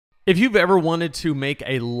If you've ever wanted to make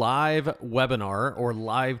a live webinar or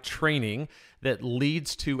live training that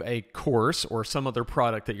leads to a course or some other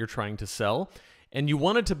product that you're trying to sell, and you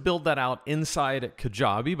wanted to build that out inside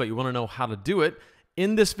Kajabi, but you want to know how to do it,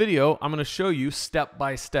 in this video, I'm going to show you step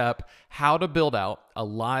by step how to build out a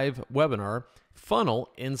live webinar funnel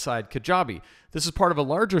inside Kajabi. This is part of a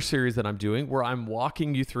larger series that I'm doing where I'm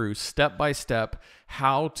walking you through step by step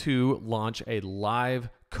how to launch a live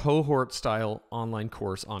cohort style online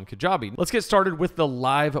course on Kajabi. Let's get started with the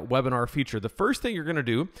live webinar feature. The first thing you're going to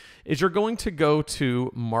do is you're going to go to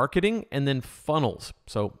marketing and then funnels.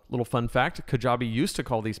 So little fun fact, Kajabi used to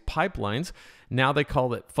call these pipelines. Now they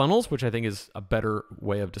call it funnels, which I think is a better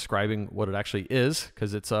way of describing what it actually is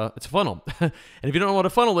because it's a funnel. And if you don't know what a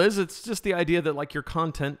funnel is, it's just the idea that like your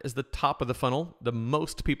content is the top of the funnel. The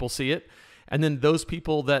most people see it. And then those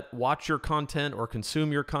people that watch your content or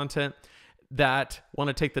consume your content that want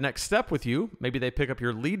to take the next step with you, maybe they pick up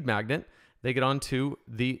your lead magnet, they get onto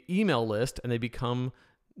the email list and they become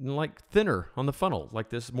like thinner on the funnel, like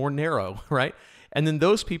this, more narrow, right? And then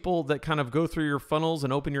those people that kind of go through your funnels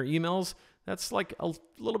and open your emails, that's like a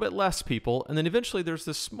little bit less people. And then eventually there's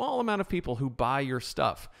this small amount of people who buy your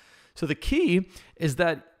stuff. So the key is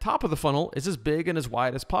that top of the funnel is as big and as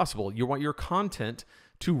wide as possible. You want your content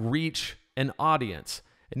to reach an audience.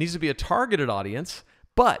 It needs to be a targeted audience,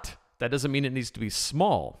 but that doesn't mean it needs to be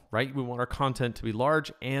small, right? We want our content to be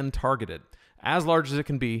large and targeted, as large as it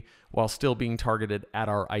can be while still being targeted at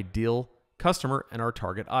our ideal customer and our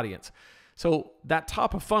target audience. So that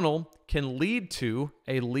top of funnel can lead to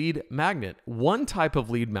a lead magnet. One type of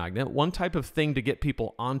lead magnet, one type of thing to get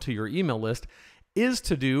people onto your email list is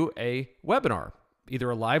to do a webinar, either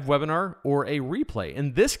a live webinar or a replay.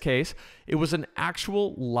 In this case, it was an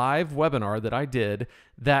actual live webinar that I did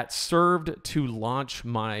that served to launch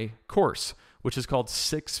my course, which is called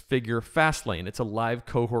 6-Figure Fastlane. It's a live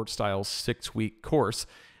cohort style 6-week course,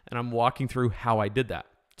 and I'm walking through how I did that.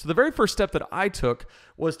 So the very first step that I took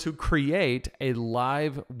was to create a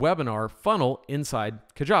live webinar funnel inside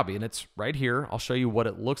Kajabi, and it's right here. I'll show you what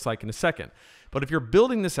it looks like in a second. But if you're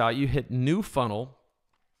building this out, you hit New Funnel,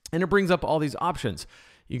 and it brings up all these options.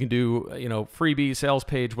 You can do, freebie, sales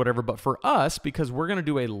page, whatever. But for us, because we're going to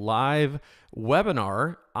do a live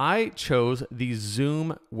webinar, I chose the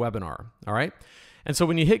Zoom webinar. All right. And so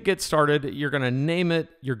when you hit get started, you're going to name it.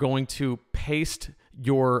 You're going to paste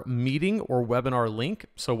your meeting or webinar link.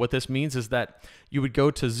 So what this means is that you would go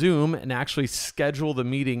to Zoom and actually schedule the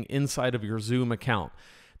meeting inside of your Zoom account.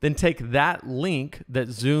 Then take that link that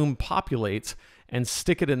Zoom populates and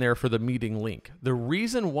stick it in there for the meeting link. The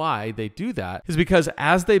reason why they do that is because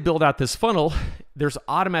as they build out this funnel, there's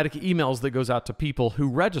automatic emails that goes out to people who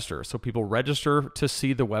register. So people register to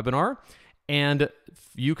see the webinar, and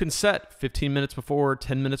you can set 15 minutes before,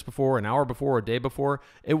 10 minutes before, an hour before, a day before.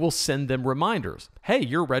 It will send them reminders. Hey,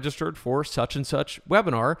 you're registered for such and such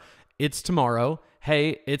webinar. It's tomorrow.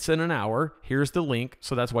 Hey, it's in an hour. Here's the link.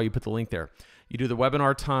 So that's why you put the link there. You do the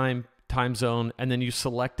webinar time zone, and then you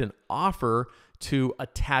select an offer to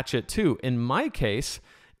attach it to. In my case,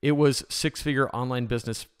 it was 6-Figure Online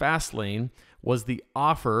Business Fastlane was the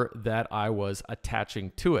offer that I was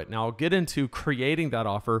attaching to it. Now I'll get into creating that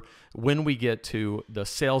offer when we get to the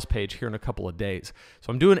sales page here in a couple of days.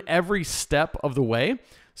 So I'm doing every step of the way.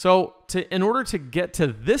 So in order to get to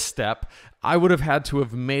this step, I would have had to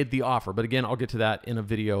have made the offer. But again, I'll get to that in a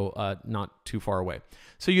video not too far away.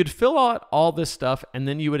 So you'd fill out all this stuff and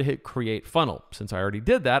then you would hit create funnel. Since I already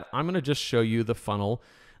did that, I'm going to just show you the funnel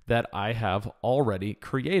that I have already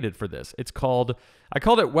created for this. I called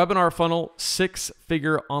it Webinar Funnel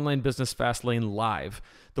 6-Figure Online Business Fastlane Live.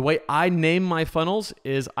 The way I name my funnels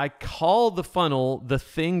is I call the funnel the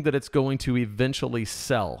thing that it's going to eventually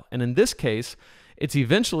sell. And in this case, it's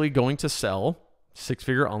eventually going to sell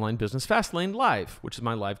 6-Figure Online Business Fastlane Live, which is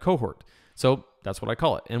my live cohort. So that's what I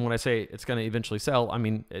call it. And when I say it's going to eventually sell, I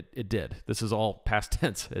mean, it did. This is all past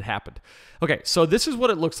tense. It happened. Okay, so this is what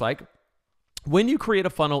it looks like. When you create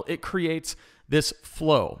a funnel, it creates this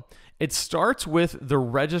flow. It starts with the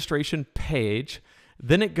registration page,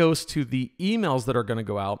 then it goes to the emails that are going to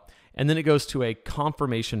go out, and then it goes to a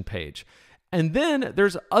confirmation page. And then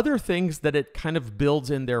there's other things that it kind of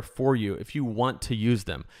builds in there for you if you want to use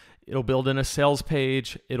them. It'll build in a sales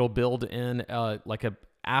page. It'll build in like a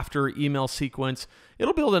after email sequence.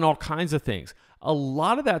 It'll build in all kinds of things. A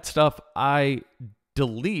lot of that stuff I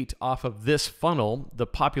delete off of this funnel, the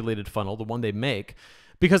populated funnel, the one they make,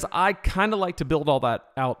 because I kind of like to build all that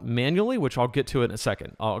out manually, which I'll get to it in a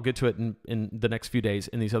second. I'll get to it in the next few days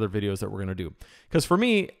in these other videos that we're going to do. Because for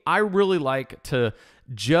me, I really like to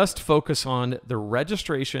just focus on the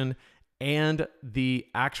registration and the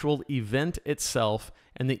actual event itself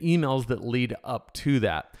and the emails that lead up to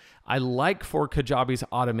that. I like for Kajabi's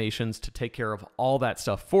automations to take care of all that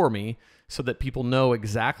stuff for me so that people know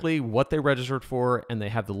exactly what they registered for and they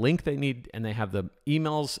have the link they need and they have the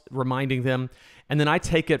emails reminding them. And then I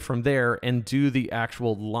take it from there and do the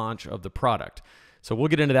actual launch of the product. So we'll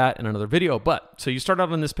get into that in another video. So you start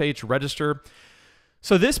out on this page, register.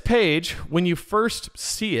 So this page, when you first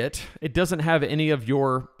see it, it doesn't have any of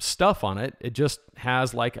your stuff on it. It just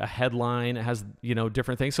has like a headline. It has,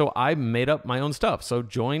 different things. So I made up my own stuff. So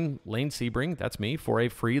join Lane Sebring, that's me, for a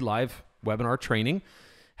free live webinar training,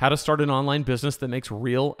 how to start an online business that makes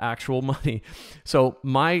real, actual money. So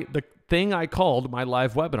the thing I called my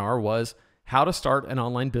live webinar was how to start an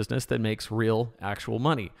online business that makes real, actual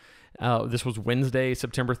money. This was Wednesday,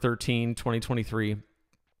 September 13, 2023.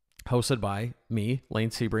 Hosted by me,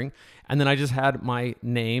 Lane Sebring. And then I just had my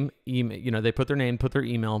name, email, they put their name, put their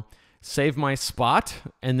email, save my spot.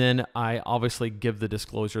 And then I obviously give the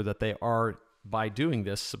disclosure that they are, by doing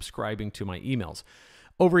this, subscribing to my emails.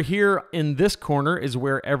 Over here in this corner is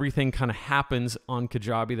where everything kind of happens on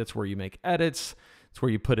Kajabi. That's where you make edits. It's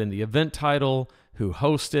where you put in the event title, who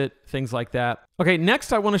hosts it, things like that. Okay,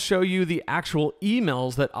 next I want to show you the actual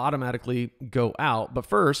emails that automatically go out. But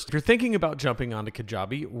first, if you're thinking about jumping onto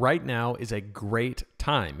Kajabi, right now is a great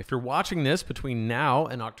time. If you're watching this between now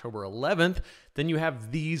and October 11th, then you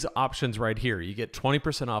have these options right here. You get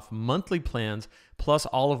 20% off monthly plans plus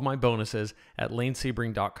all of my bonuses at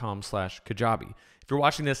lanesebring.com/Kajabi. If you're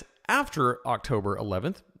watching this after October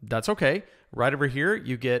 11th, that's okay. Right over here,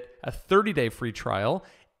 you get a 30-day free trial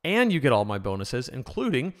and you get all my bonuses,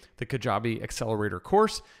 including the Kajabi Accelerator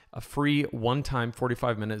course, a free one-time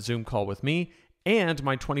 45-minute Zoom call with me, and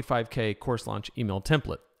my 25K course launch email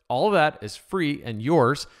template. All of that is free and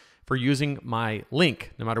yours for using my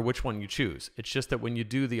link, no matter which one you choose. It's just that when you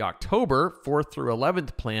do the October 4th through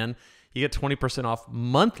 11th plan, you get 20% off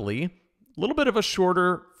monthly, a little bit of a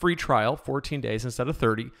shorter free trial, 14 days instead of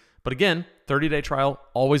 30. But again, 30-day trial,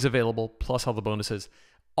 always available, plus all the bonuses.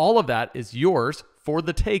 All of that is yours for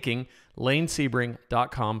the taking,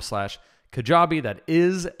 lanesebring.com/Kajabi. That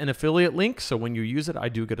is an affiliate link. So when you use it, I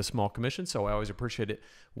do get a small commission. So I always appreciate it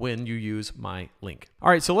when you use my link. All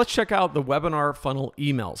right, so let's check out the webinar funnel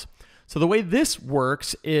emails. So the way this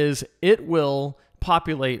works is it will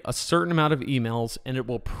populate a certain amount of emails and it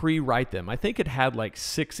will pre-write them. I think it had like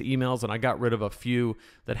 6 emails and I got rid of a few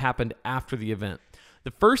that happened after the event.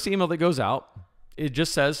 The first email that goes out, it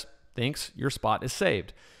just says, thanks, your spot is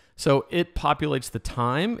saved. So it populates the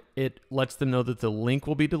time. It lets them know that the link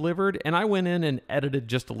will be delivered. And I went in and edited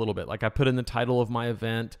just a little bit. Like I put in the title of my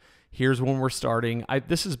event. Here's when we're starting.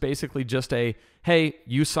 This is basically just a, hey,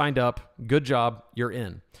 you signed up. Good job. You're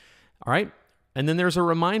in. All right. And then there's a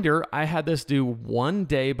reminder. I had this due 1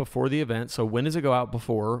 day before the event. So when does it go out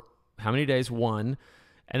before? How many days? 1.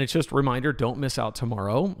 And it's just a reminder, don't miss out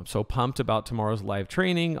tomorrow. I'm so pumped about tomorrow's live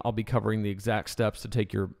training. I'll be covering the exact steps to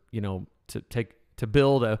take your, to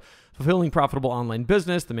build a fulfilling, profitable online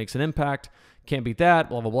business that makes an impact. Can't beat that,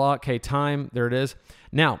 blah, blah, blah. Okay, time, there it is.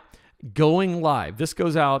 Now, going live. This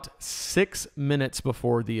goes out 6 minutes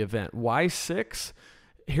before the event. Why 6?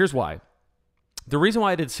 Here's why. The reason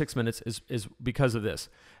why I did 6 minutes is because of this.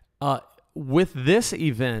 With this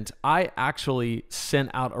event, I actually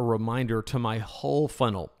sent out a reminder to my whole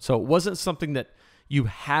funnel. So it wasn't something that you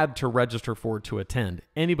had to register for to attend.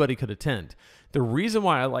 Anybody could attend. The reason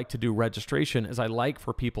why I like to do registration is I like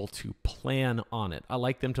for people to plan on it. I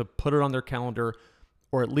like them to put it on their calendar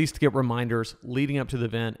or at least get reminders leading up to the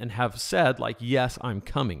event and have said like, yes, I'm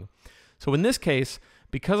coming. So in this case,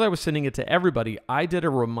 because I was sending it to everybody, I did a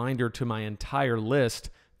reminder to my entire list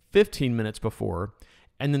 15 minutes before.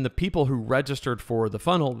 And then the people who registered for the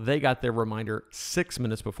funnel, they got their reminder 6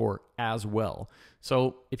 minutes before as well.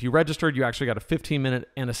 So if you registered, you actually got a 15-minute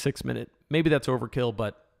and a 6-minute. Maybe that's overkill,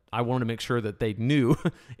 but I wanted to make sure that they knew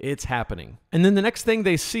it's happening. And then the next thing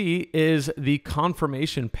they see is the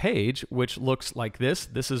confirmation page, which looks like this.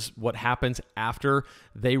 This is what happens after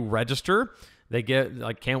they register. They get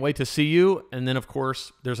like, can't wait to see you. And then of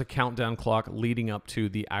course, there's a countdown clock leading up to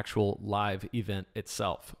the actual live event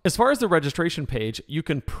itself. As far as the registration page, you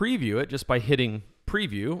can preview it just by hitting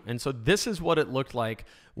preview. And so this is what it looked like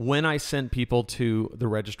when I sent people to the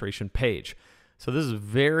registration page. So this is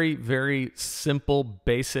very, very simple,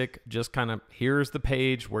 basic, just kind of here's the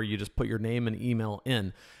page where you just put your name and email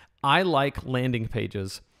in. I like landing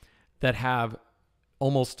pages that have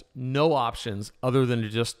almost no options other than to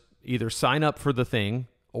just either sign up for the thing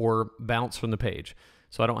or bounce from the page.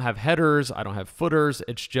 So I don't have headers, I don't have footers,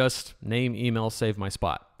 it's just name, email, save my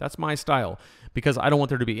spot. That's my style because I don't want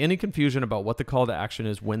there to be any confusion about what the call to action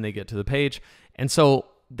is when they get to the page. And so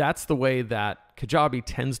that's the way that Kajabi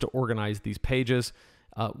tends to organize these pages,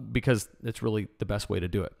 because it's really the best way to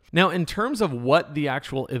do it. Now, in terms of what the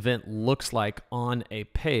actual event looks like on a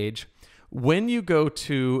page, when you go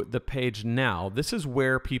to the page now, this is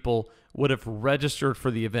where people would have registered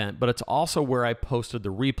for the event, but it's also where I posted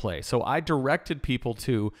the replay. So I directed people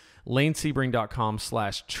to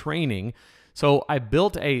lanesebring.com/training. So I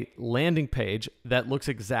built a landing page that looks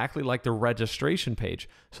exactly like the registration page,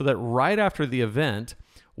 so that right after the event,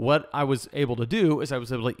 what I was able to do is I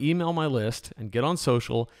was able to email my list and get on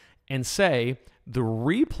social and say the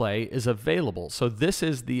replay is available. So this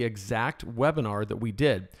is the exact webinar that we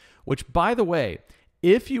did, which, by the way,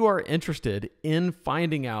 if you are interested in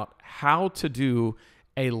finding out how to do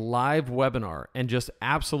a live webinar and just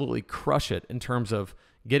absolutely crush it in terms of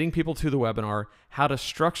getting people to the webinar, how to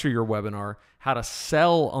structure your webinar, how to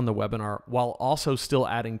sell on the webinar while also still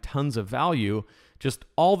adding tons of value, just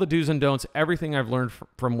all the do's and don'ts, everything I've learned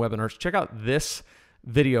from webinars, check out this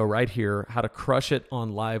video right here, how to crush it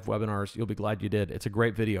on live webinars. You'll be glad you did. It's a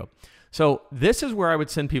great video. So this is where I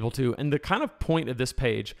would send people to. And the kind of point of this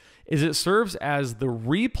page is it serves as the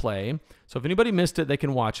replay. So if anybody missed it, they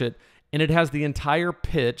can watch it. And it has the entire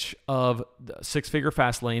pitch of the Six-Figure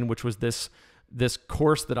Fast Lane, which was this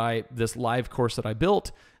course that this live course that I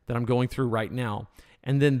built that I'm going through right now.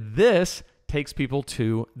 And then this takes people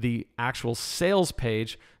to the actual sales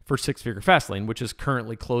page for Six-Figure Fastlane, which is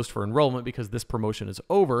currently closed for enrollment because this promotion is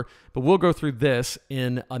over, but we'll go through this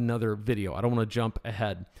in another video. I don't want to jump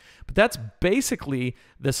ahead. But that's basically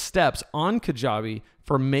the steps on Kajabi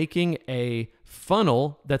for making a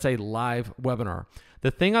funnel that's a live webinar.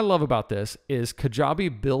 The thing I love about this is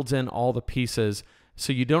Kajabi builds in all the pieces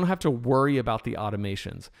so you don't have to worry about the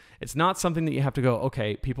automations. It's not something that you have to go,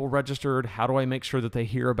 okay, people registered, how do I make sure that they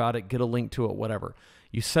hear about it, get a link to it, whatever.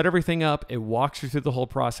 You set everything up, it walks you through the whole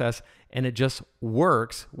process, and it just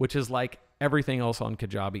works, which is like everything else on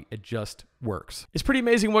Kajabi. It just works. It's pretty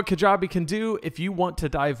amazing what Kajabi can do. If you want to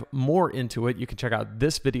dive more into it, you can check out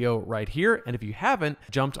this video right here. And if you haven't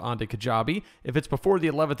jumped onto Kajabi, if it's before the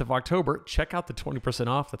 11th of October, check out the 20%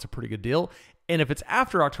 off. That's a pretty good deal. And if it's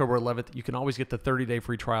after October 11th, you can always get the 30-day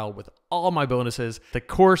free trial with all my bonuses, the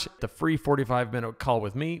course, the free 45-minute call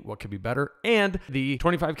with me, what could be better, and the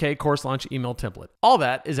 25K course launch email template. All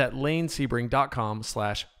that is at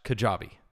lanesebring.com/Kajabi.